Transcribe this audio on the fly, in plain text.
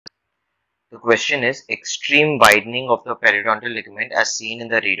The question is, extreme widening of the periodontal ligament as seen in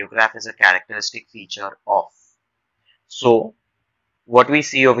the radiograph is a characteristic feature of. So, what we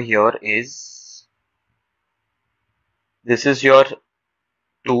see over here is, this is your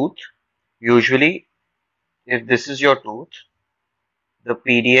tooth. Usually, if this is your tooth, the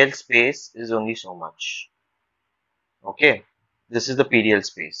PDL space is only so much. Okay, this is the PDL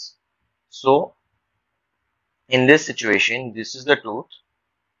space. So, in this situation, this is the tooth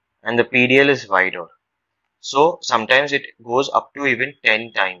and the PDL is wider. So, sometimes it goes up to even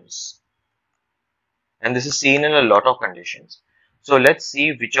 10 times. And this is seen in a lot of conditions. So, let's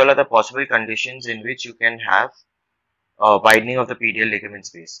see which all are the possible conditions in which you can have widening of the PDL ligament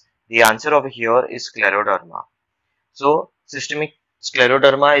space. The answer over here is scleroderma. So, systemic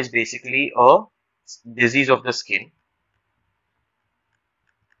scleroderma is basically a disease of the skin.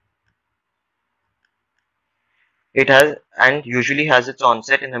 It has and usually has its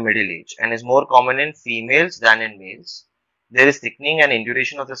onset in the middle age and is more common in females than in males. There is thickening and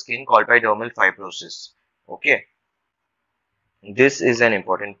induration of the skin called by dermal fibrosis. Okay, this is an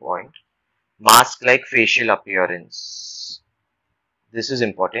important point. Mask-like facial appearance. This is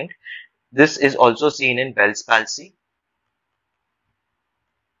important. This is also seen in Bell's palsy.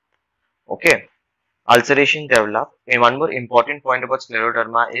 Okay, ulceration develop. And one more important point about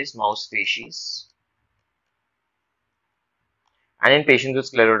scleroderma is mouse facies. And in patients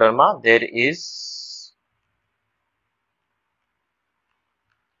with scleroderma, there is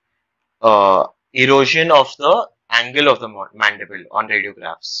erosion of the angle of the mandible on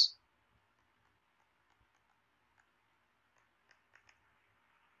radiographs.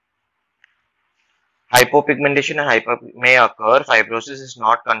 Hypopigmentation and hyper may occur. Fibrosis is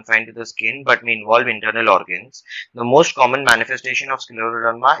not confined to the skin but may involve internal organs. The most common manifestation of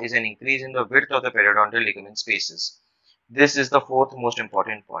scleroderma is an increase in the width of the periodontal ligament spaces. This is the fourth most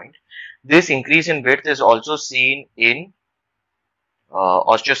important point. This increase in width is also seen in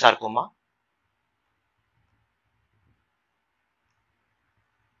osteosarcoma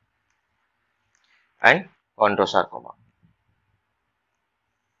and chondrosarcoma.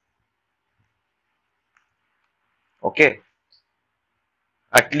 Okay,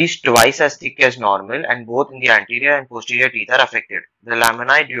 at least twice as thick as normal, and both in the anterior and posterior teeth are affected. The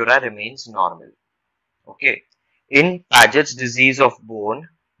laminae dura remains normal. Okay, in Paget's disease of bone,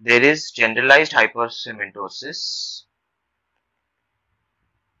 there is generalized hypercementosis.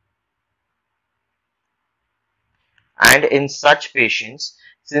 And in such patients,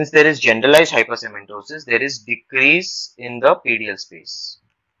 since there is generalized hypercementosis, there is decrease in the PDL space.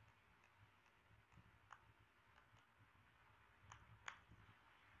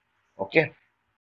 Okay.